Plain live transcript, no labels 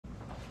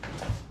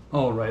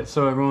Alright,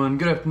 so everyone,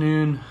 good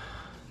afternoon.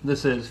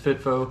 This is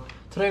FitFo.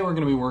 Today we're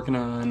going to be working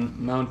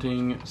on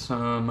mounting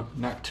some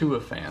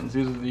Noctua fans.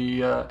 These are the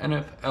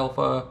NF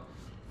Alpha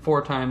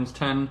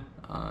 4x10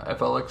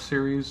 FLX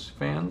series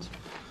fans.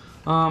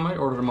 I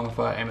ordered them off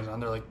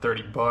Amazon. They're like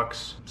 30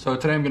 bucks. So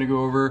today I'm going to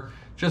go over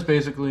just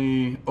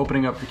basically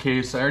opening up the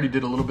case. I already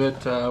did a little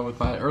bit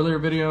with my earlier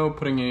video,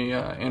 putting a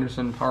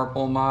Anderson power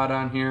pole mod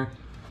on here,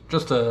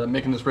 just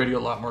making this radio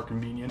a lot more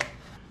convenient.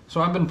 So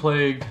I've been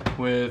plagued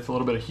with a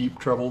little bit of heat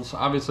troubles.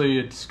 Obviously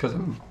it's because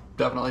I'm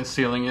definitely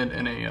sealing it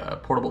in a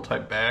portable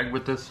type bag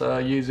with this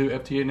Yaesu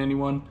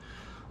FT891.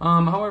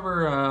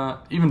 However,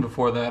 even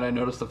before that I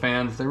noticed the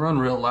fans, they run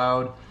real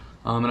loud.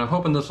 And I'm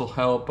hoping this will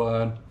help,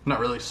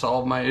 not really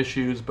solve my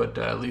issues, but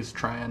at least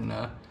try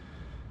and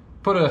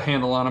put a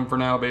handle on them for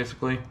now,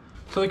 basically.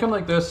 So they come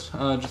like this,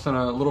 just in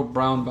a little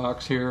brown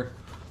box here.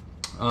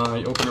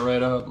 You open it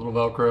right up, little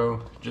Velcro,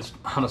 just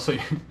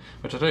honestly,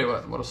 which I tell you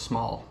what a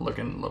small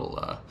looking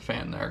little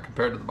fan there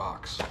compared to the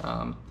box.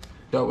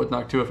 Dealt with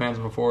Noctua fans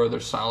before. They're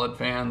solid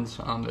fans,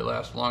 they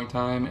last a long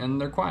time, and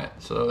they're quiet.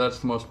 So that's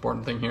the most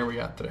important thing here we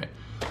got today.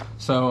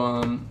 So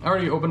I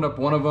already opened up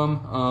one of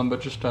them, but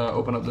just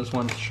open up this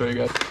one to show you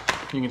guys.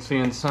 You can see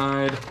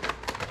inside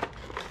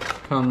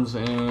comes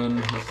in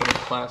this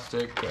little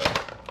plastic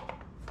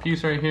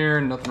piece right here,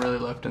 nothing really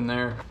left in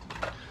there.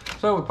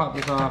 So we pop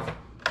this off.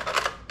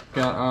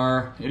 Got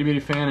our itty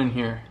bitty fan in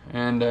here,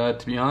 and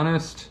to be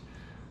honest,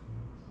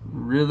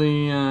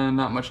 really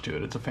not much to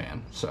it. It's a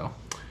fan. So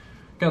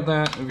got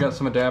that. We've got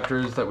some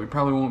adapters that we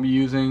probably won't be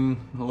using,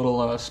 a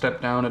little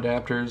step down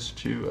adapters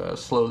to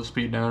slow the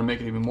speed down and make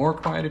it even more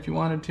quiet if you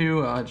wanted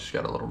to. I just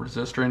got a little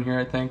resistor in here,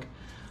 I think.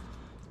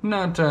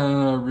 Not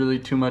really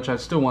too much. I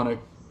still want to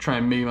try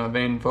and meet my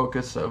main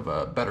focus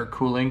of better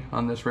cooling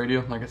on this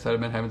radio. Like I said,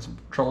 I've been having some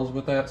troubles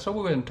with that, so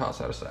we'll go ahead and toss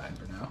that aside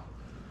for now.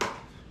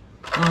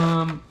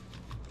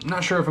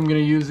 Not sure if I'm going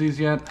to use these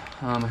yet.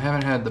 I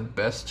haven't had the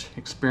best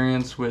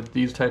experience with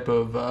these type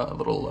of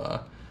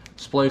little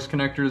splice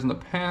connectors in the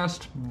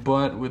past,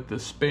 but with the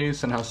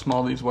space and how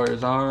small these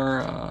wires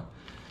are,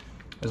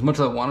 as much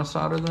as I want to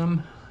solder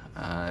them,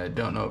 I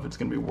don't know if it's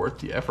going to be worth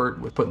the effort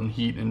with putting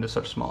heat into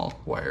such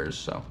small wires,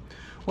 so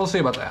we'll see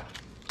about that.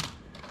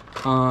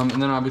 And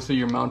then obviously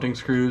your mounting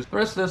screws. The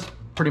rest of this,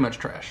 pretty much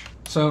trash.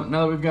 So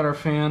now that we've got our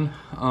fan,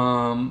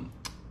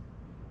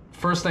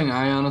 first thing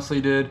I honestly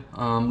did,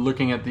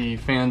 looking at the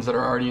fans that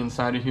are already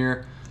inside of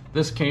here,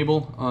 this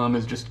cable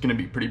is just going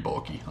to be pretty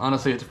bulky.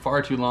 Honestly, it's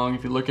far too long.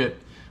 If you look at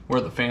where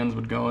the fans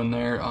would go in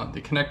there, the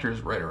connector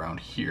is right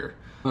around here.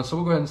 So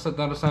we'll go ahead and set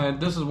that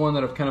aside. This is one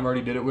that I've kind of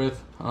already did it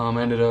with. I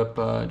ended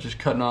up just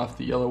cutting off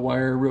the yellow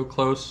wire real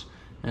close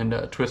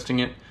and twisting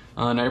it.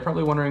 Now you're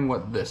probably wondering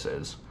what this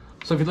is.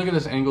 So if you look at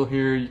this angle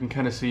here, you can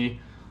kind of see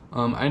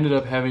I ended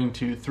up having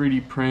to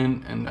 3D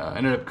print and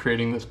ended up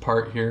creating this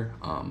part here.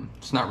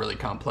 It's not really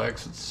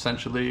complex. It's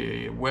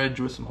essentially a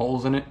wedge with some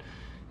holes in it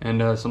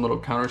and some little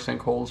countersink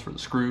holes for the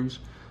screws.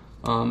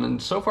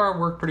 And so far it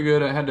worked pretty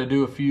good. I had to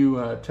do a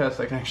few tests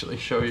I can actually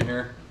show you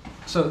here.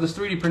 So this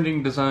 3D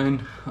printing design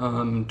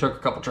took a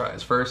couple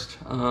tries first.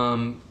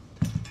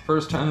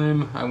 First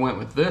time I went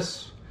with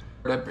this.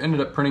 I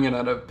ended up printing it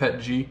out of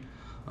PETG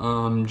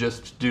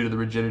just due to the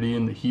rigidity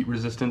and the heat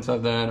resistance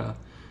of that.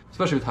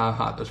 Especially with how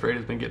hot this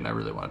radio's been getting, I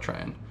really want to try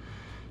and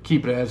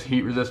keep it as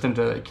heat resistant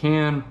as I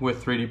can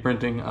with 3D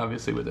printing,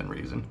 obviously within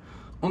reason.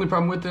 Only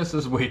problem with this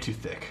is way too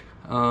thick,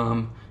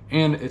 and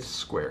it's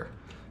square.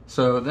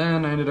 So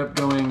then I ended up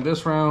going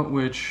this route,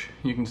 which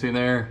you can see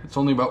there. It's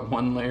only about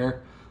one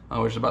layer,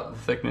 which is about the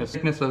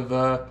thickness of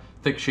a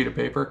thick sheet of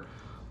paper.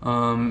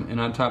 And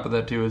on top of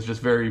that too, is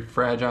just very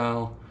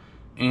fragile,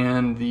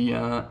 and the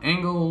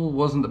angle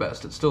wasn't the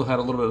best. It still had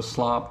a little bit of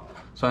slop.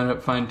 So I ended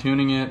up fine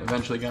tuning it,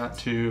 eventually got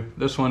to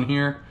this one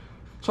here.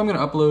 So I'm going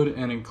to upload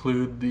and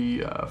include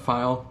the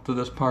file to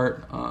this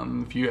part.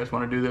 If you guys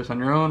want to do this on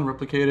your own,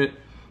 replicate it,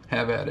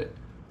 have at it.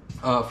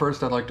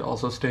 First, I'd like to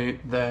also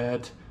state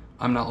that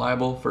I'm not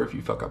liable for if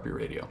you fuck up your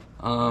radio.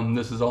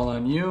 This is all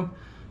on you.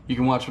 You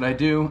can watch what I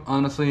do.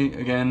 Honestly,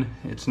 again,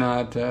 it's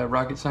not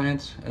rocket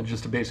science. It's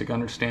just a basic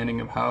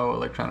understanding of how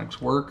electronics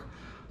work.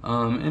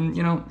 And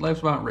you know,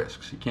 life's about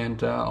risks. You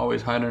can't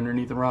always hide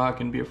underneath a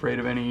rock and be afraid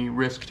of any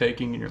risk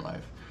taking in your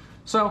life.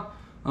 So,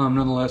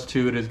 nonetheless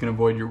too, it is going to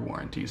void your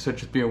warranty. So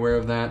just be aware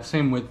of that.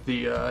 Same with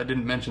the, I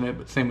didn't mention it,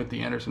 but same with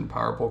the Anderson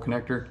power pole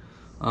connector.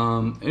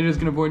 It is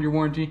going to void your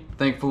warranty,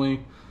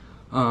 thankfully.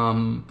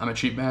 I'm a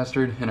cheap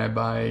bastard and I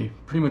buy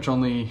pretty much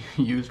only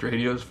used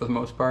radios for the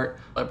most part.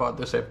 I bought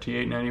this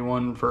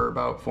FT891 for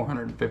about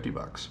 450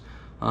 bucks.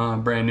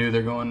 Brand new,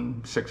 they're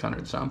going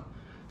 600 some.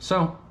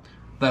 So,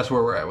 that's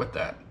where we're at with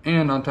that.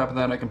 And on top of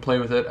that, I can play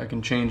with it, I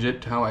can change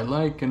it to how I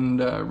like, and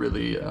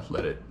really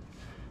let it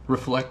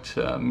reflect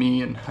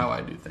me and how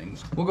I do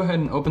things. We'll go ahead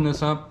and open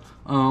this up.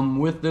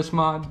 With this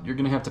mod, you're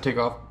gonna have to take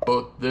off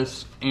both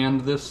this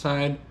and this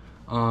side.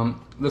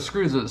 The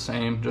screws are the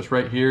same, just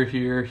right here,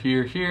 here,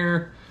 here,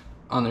 here,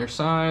 on their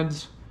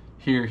sides,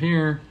 here,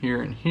 here,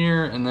 here, and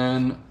here, and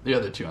then the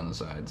other two on the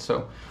sides.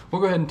 So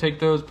we'll go ahead and take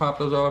those, pop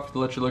those off,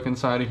 let you look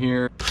inside of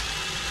here.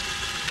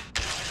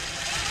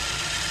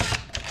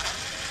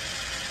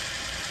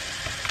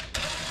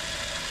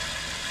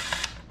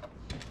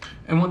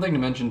 And one thing to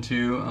mention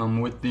too,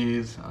 with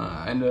these,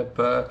 I end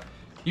up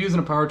using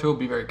a power tool.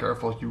 Be very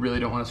careful. You really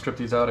don't want to strip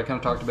these out. I kind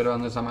of talked a bit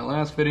on this on my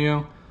last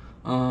video.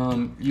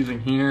 Using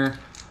here,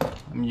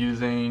 I'm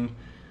using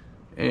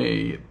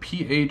a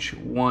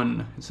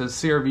PH1. It says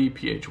CRV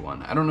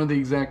PH1. I don't know the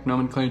exact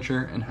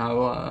nomenclature and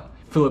how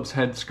Phillips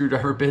head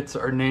screwdriver bits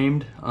are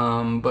named,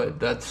 but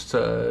that's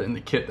in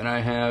the kit that I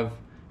have.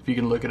 If you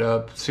can look it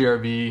up,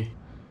 CRV. See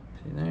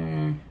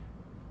there.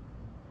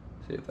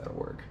 See if that'll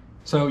work.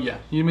 So yeah,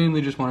 you mainly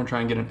just want to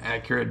try and get an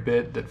accurate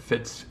bit that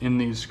fits in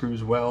these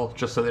screws well,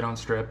 just so they don't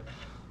strip.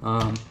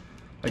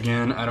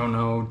 Again, I don't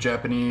know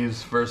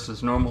Japanese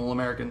versus normal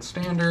American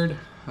standard,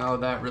 how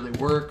that really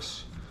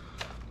works.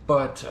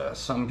 But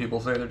some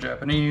people say they're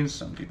Japanese,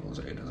 some people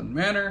say it doesn't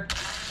matter.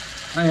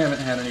 I haven't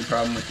had any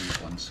problem with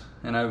these ones.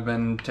 And I've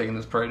been taking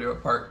this radio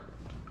apart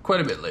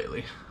quite a bit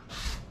lately.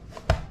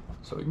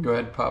 So we can go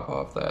ahead and pop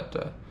off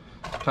that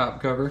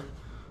top cover.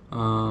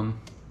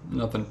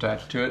 Nothing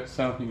attached to it,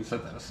 so you can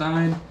set that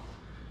aside.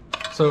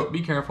 So be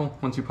careful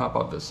once you pop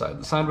off this side.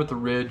 The side with the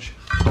ridge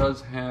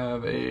does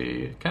have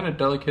a kind of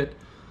delicate,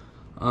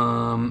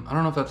 I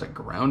don't know if that's a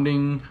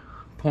grounding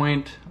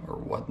point or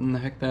what in the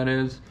heck that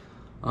is.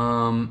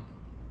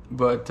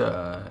 But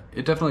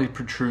it definitely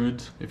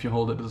protrudes. If you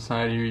hold it to the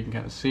side here, you can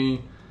kind of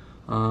see.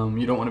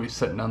 You don't want to be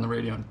sitting on the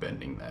radio and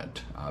bending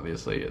that,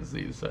 obviously, as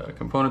these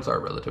components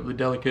are relatively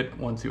delicate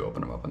once you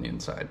open them up on the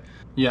inside.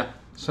 Yeah,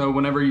 so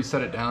whenever you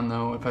set it down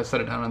though, if I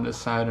set it down on this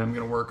side and I'm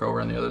going to work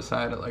over on the other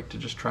side, I like to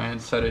just try and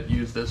set it,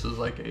 use this as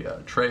like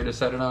a tray to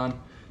set it on,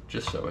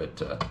 just so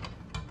it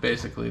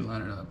basically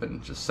line it up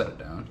and just set it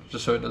down,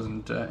 just so it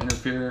doesn't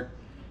interfere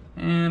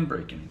and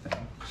break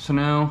anything. So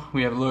now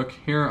we have a look.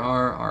 Here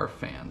are our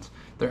fans.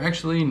 They're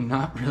actually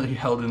not really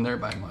held in there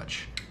by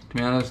much. To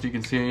be honest, you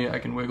can see I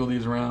can wiggle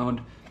these around.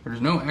 There's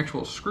no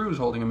actual screws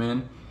holding them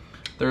in.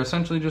 They're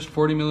essentially just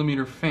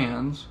 40mm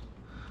fans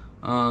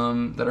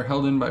that are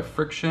held in by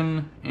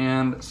friction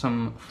and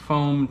some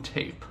foam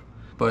tape.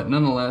 But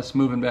nonetheless,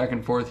 moving back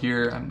and forth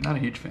here, I'm not a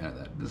huge fan of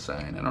that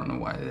design. I don't know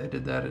why they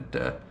did that.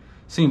 It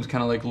seems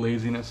kind of like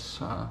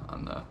laziness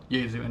on the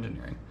Yaesu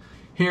engineering.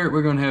 Here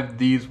we're going to have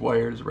these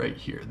wires right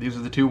here. These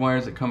are the two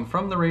wires that come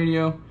from the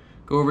radio,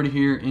 go over to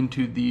here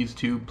into these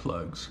two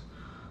plugs.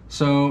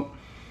 So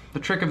the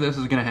trick of this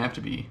is going to have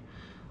to be,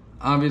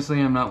 obviously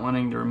I'm not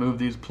wanting to remove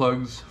these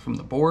plugs from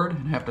the board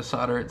and have to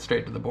solder it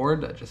straight to the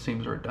board. That just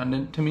seems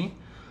redundant to me.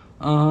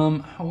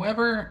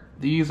 However,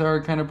 these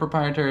are kind of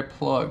proprietary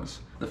plugs.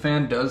 The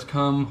fan does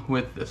come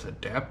with this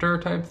adapter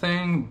type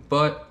thing,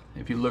 but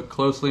if you look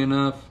closely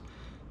enough,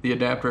 the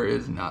adapter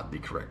is not the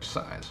correct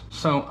size.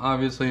 So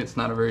obviously it's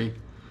not a very,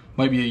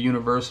 might be a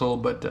universal,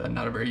 but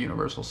not a very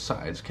universal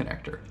size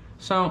connector.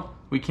 So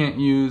we can't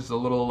use the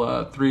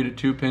little 3 to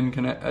 2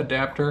 pin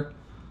adapter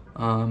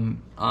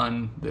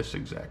on this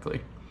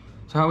exactly.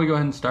 So how we go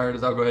ahead and start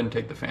is I'll go ahead and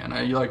take the fan.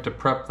 You like to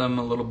prep them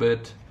a little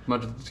bit, as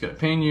much as it's going to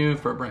pain you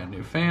for a brand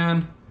new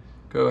fan.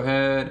 Go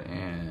ahead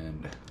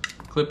and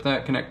clip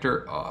that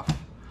connector off.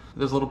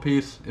 This little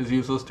piece is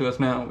useless to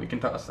us now, we can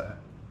toss that.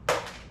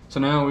 So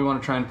now we want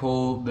to try and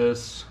pull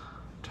this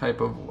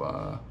type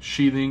of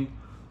sheathing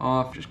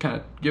off. Just kind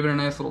of give it a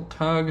nice little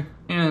tug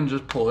and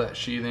just pull that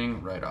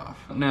sheathing right off.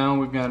 Now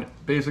we've got it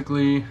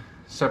basically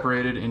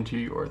separated into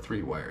your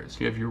 3 wires.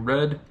 You have your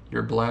red,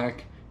 your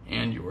black,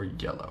 and your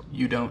yellow.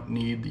 You don't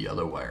need the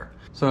yellow wire.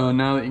 So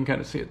now that you can kind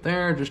of see it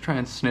there, just try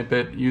and snip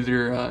it. Use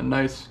your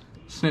nice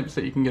snips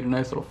that you can get a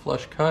nice little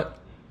flush cut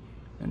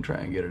and try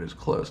and get it as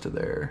close to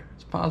there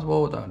as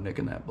possible without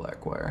nicking that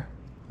black wire.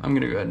 I'm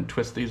gonna go ahead and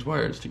twist these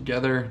wires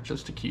together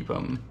just to keep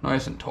them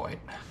nice and tight.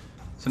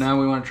 So now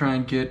we want to try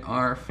and get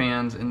our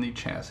fans in the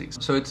chassis.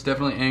 So it's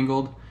definitely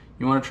angled.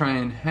 You want to try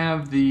and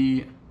have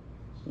the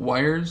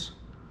wires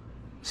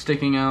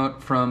sticking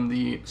out from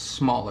the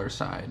smaller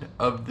side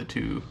of the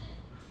two.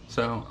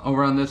 So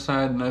over on this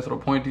side, the nice little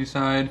pointy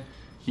side,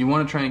 you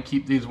want to try and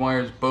keep these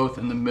wires both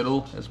in the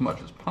middle as much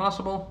as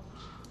possible.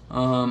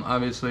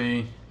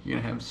 Obviously, you're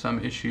gonna have some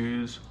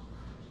issues.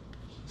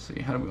 Let's see,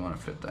 how do we want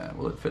to fit that?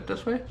 Will it fit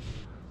this way?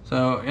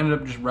 So I ended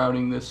up just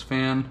routing this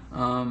fan.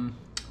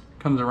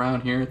 Comes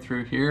around here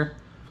through here.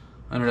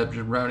 I ended up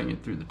just routing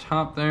it through the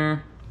top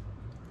there.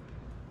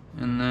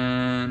 And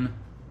then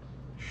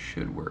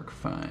should work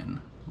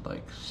fine,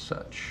 like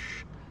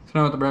such. So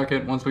now with the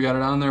bracket, once we got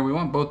it on there, we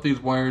want both these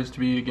wires to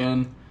be,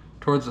 again,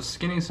 towards the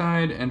skinny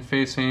side and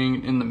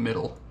facing in the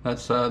middle.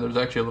 That's there's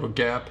actually a little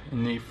gap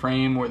in the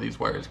frame where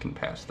these wires can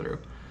pass through.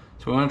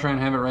 So we want to try and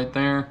have it right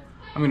there.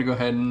 I'm gonna go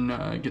ahead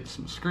and get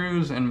some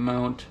screws and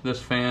mount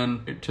this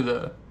fan to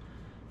the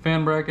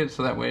fan bracket,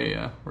 so that way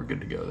we're good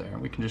to go there.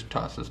 We can just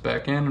toss this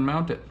back in and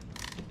mount it.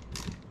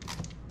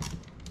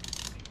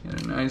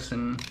 Get it nice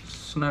and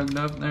snugged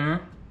up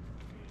there.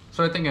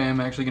 So I think I am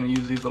actually going to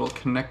use these little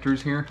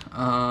connectors here.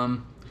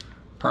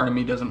 Part of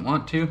me doesn't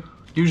want to.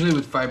 Usually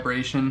with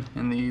vibration,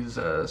 and these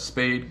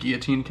spade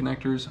guillotine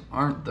connectors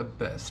aren't the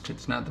best.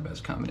 It's not the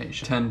best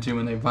combination. Tend to,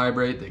 when they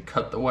vibrate, they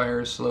cut the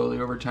wires slowly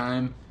over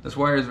time. This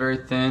wire is very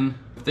thin.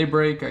 If they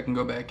break, I can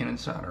go back in and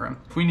solder them.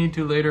 If we need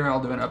to later,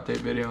 I'll do an update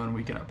video and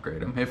we can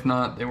upgrade them. If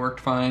not, they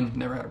worked fine,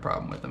 never had a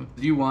problem with them.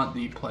 You want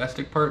the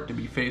plastic part to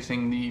be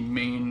facing the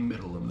main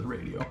middle of the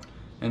radio,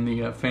 and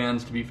the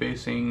fans to be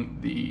facing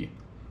the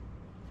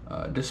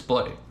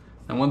display.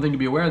 And one thing to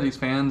be aware of these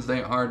fans,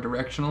 they are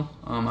directional.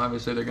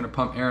 Obviously they're going to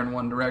pump air in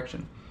one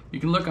direction. You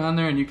can look on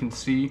there and you can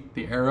see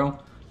the arrow.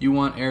 You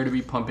want air to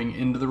be pumping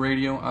into the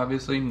radio,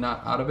 obviously,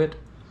 not out of it.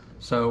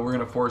 So we're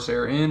going to force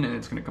air in and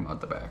it's going to come out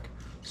the back.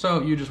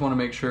 So you just want to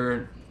make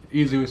sure,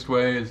 easiest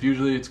way is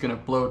usually it's going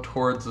to blow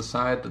towards the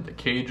side that the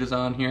cage is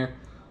on here.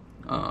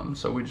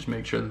 So we just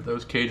make sure that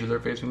those cages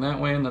are facing that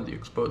way and that the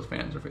exposed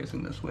fans are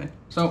facing this way.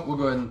 So we'll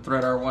go ahead and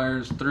thread our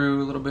wires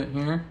through a little bit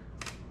here.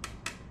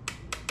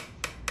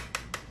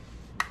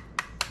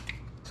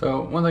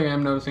 So one thing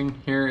I'm noticing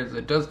here is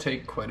it does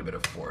take quite a bit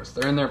of force.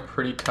 They're in there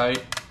pretty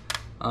tight,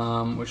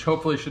 which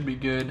hopefully should be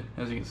good.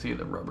 As you can see,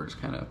 the rubber's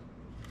kind of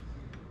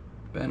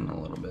bending a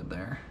little bit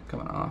there,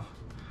 coming off.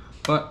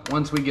 But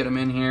once we get them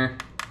in here,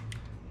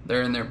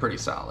 they're in there pretty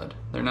solid.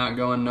 They're not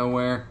going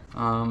nowhere.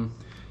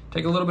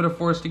 Take a little bit of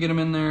force to get them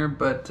in there,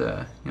 but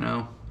you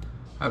know,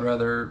 I'd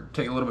rather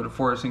take a little bit of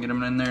force and get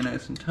them in there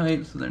nice and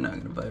tight so they're not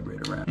going to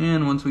vibrate around.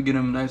 And once we get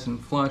them nice and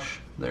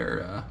flush,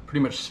 they're pretty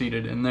much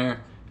seated in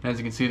there. And as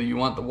you can see, that you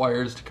want the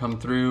wires to come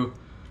through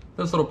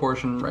this little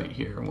portion right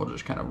here, and we'll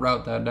just kind of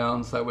route that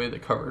down so that way the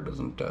cover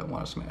doesn't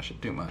want to smash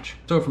it too much.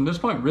 So from this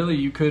point, really,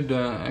 you could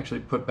actually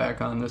put back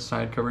on this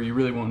side cover. You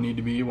really won't need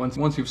to be.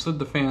 Once you've slid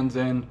the fans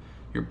in,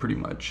 you're pretty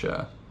much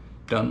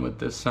done with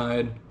this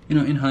side. You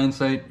know, in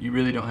hindsight, you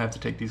really don't have to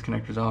take these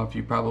connectors off.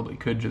 You probably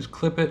could just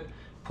clip it,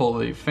 pull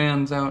the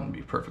fans out, and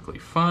be perfectly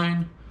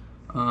fine.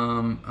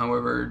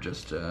 However,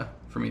 just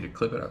for me to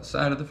clip it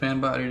outside of the fan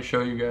body to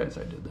show you guys,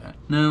 I did that.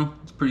 Now,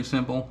 it's pretty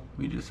simple.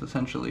 We just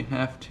essentially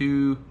have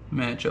to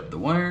match up the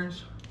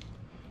wires.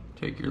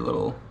 Take your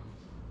little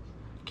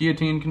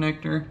guillotine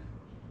connector,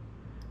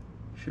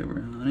 shove it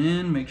on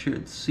in, make sure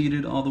it's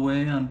seated all the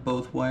way on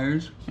both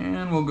wires,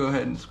 and we'll go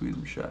ahead and squeeze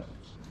them shut.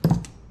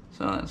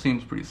 So that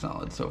seems pretty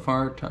solid so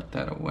far. Tuck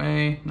that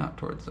away, not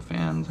towards the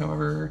fans,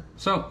 however.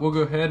 So we'll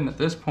go ahead, and at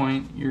this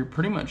point, you're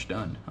pretty much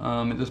done.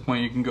 At this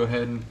point, you can go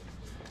ahead and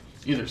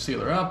either seal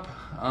her up.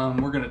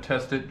 We're going to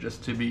test it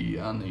just to be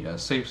on the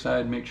safe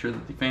side, make sure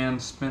that the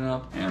fans spin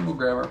up, and we'll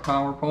grab our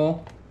power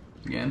pole.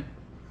 Again,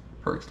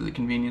 perks to the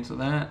convenience of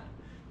that.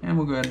 And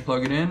we'll go ahead and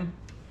plug it in.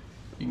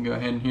 You can go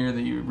ahead and hear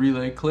the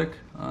relay click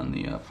on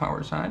the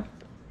power side.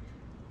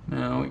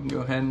 Now we can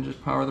go ahead and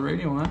just power the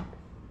radio on.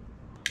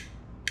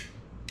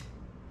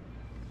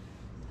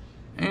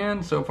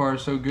 And so far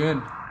so good.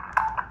 CQ,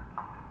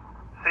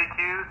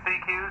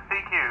 CQ,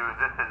 CQ,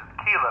 this is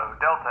Kilo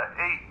Delta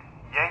 8.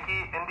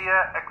 Yankee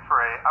India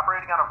X-Ray,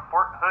 operating out of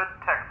Fort Hood,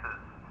 Texas.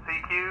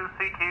 CQ,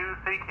 CQ,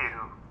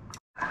 CQ.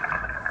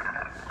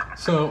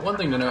 So one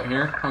thing to note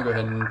here, I'll go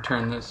ahead and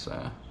turn this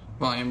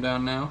volume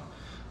down now.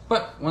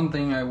 But one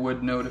thing I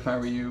would note if I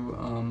were you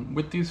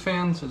with these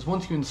fans is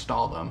once you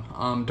install them,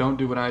 don't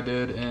do what I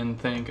did and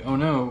think, oh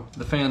no,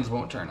 the fans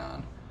won't turn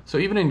on. So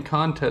even in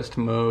contest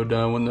mode,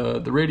 when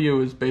the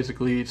radio is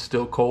basically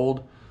still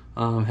cold,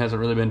 hasn't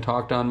really been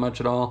talked on much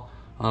at all,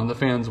 the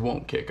fans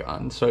won't kick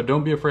on. So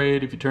don't be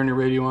afraid if you turn your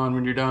radio on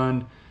when you're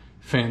done,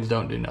 fans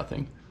don't do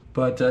nothing.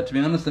 But to be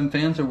honest, them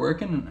fans are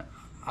working.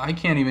 I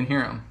can't even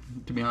hear them,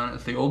 to be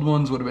honest. The old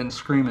ones would have been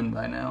screaming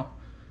by now.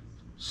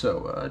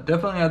 So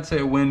definitely I'd say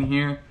a win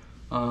here.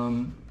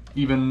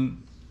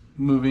 Even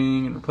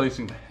moving and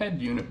replacing the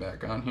head unit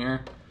back on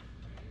here,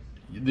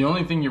 the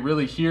only thing you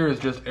really hear is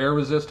just air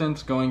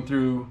resistance going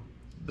through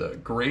the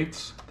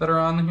grates that are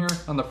on here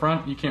on the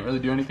front. You can't really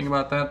do anything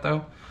about that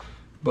though.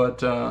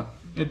 But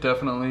it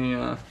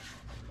definitely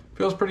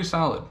feels pretty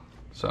solid.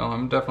 So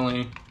I'm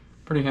definitely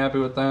pretty happy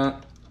with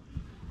that.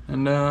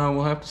 And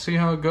we'll have to see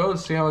how it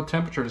goes, see how the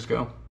temperatures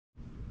go.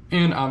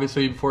 And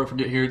obviously, before I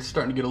forget here, it's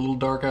starting to get a little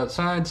dark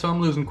outside, so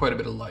I'm losing quite a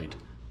bit of light.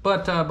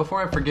 But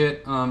before I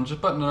forget,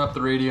 just buttoning up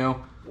the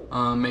radio,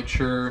 make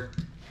sure,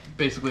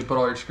 basically put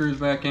all your screws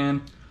back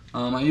in.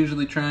 I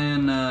usually try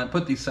and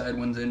put these side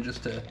ones in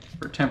just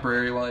for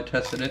temporary while I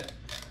tested it.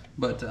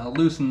 But I'll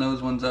loosen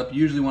those ones up.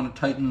 You usually want to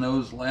tighten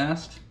those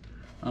last,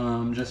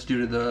 just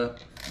due to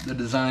the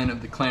design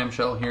of the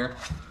clamshell here.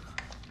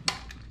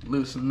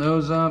 Loosen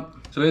those up.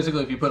 So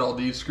basically, if you put all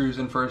these screws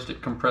in first,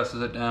 it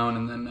compresses it down,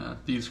 and then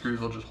these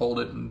screws will just hold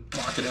it and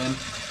lock it in.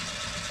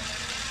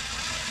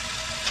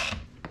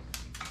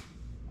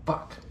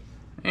 Fuck.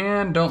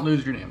 And don't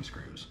lose your damn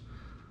screws,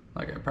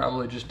 like I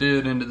probably just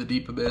did into the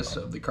deep abyss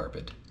of the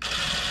carpet.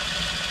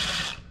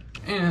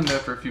 And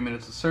after a few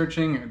minutes of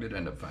searching, I did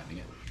end up finding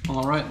it.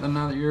 Alright, then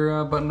now that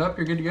you're buttoned up,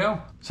 you're good to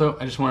go. So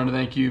I just wanted to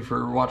thank you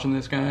for watching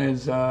this,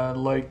 guys.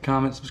 Like,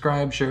 comment,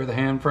 subscribe, share with a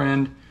hand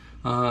friend.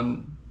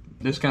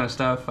 This kind of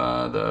stuff,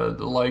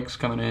 the likes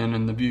coming in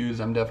and the views,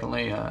 I'm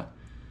definitely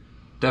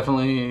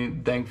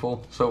definitely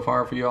thankful so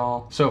far for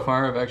y'all. So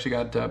far, I've actually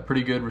got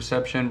pretty good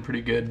reception,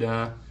 pretty good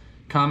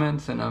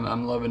comments, and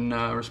I'm loving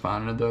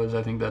responding to those.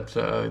 I think that's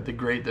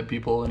great that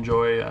people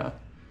enjoy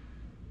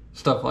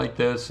stuff like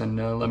this,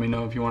 and let me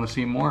know if you want to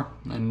see more.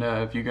 And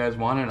if you guys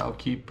want it, I'll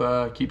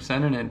keep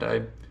sending it.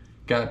 I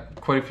got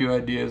quite a few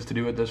ideas to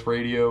do with this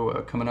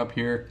radio coming up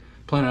here.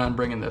 Planning on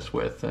bringing this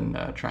with and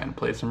trying to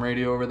play some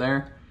radio over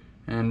there,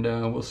 and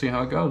we'll see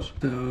how it goes.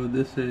 So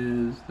this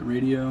is the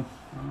radio.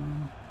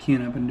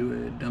 Keying up into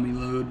a dummy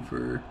load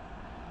for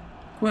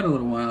quite a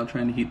little while,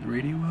 trying to heat the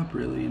radio up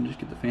really and just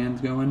get the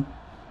fans going.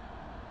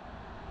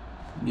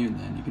 And even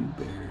then you can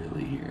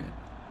barely hear it.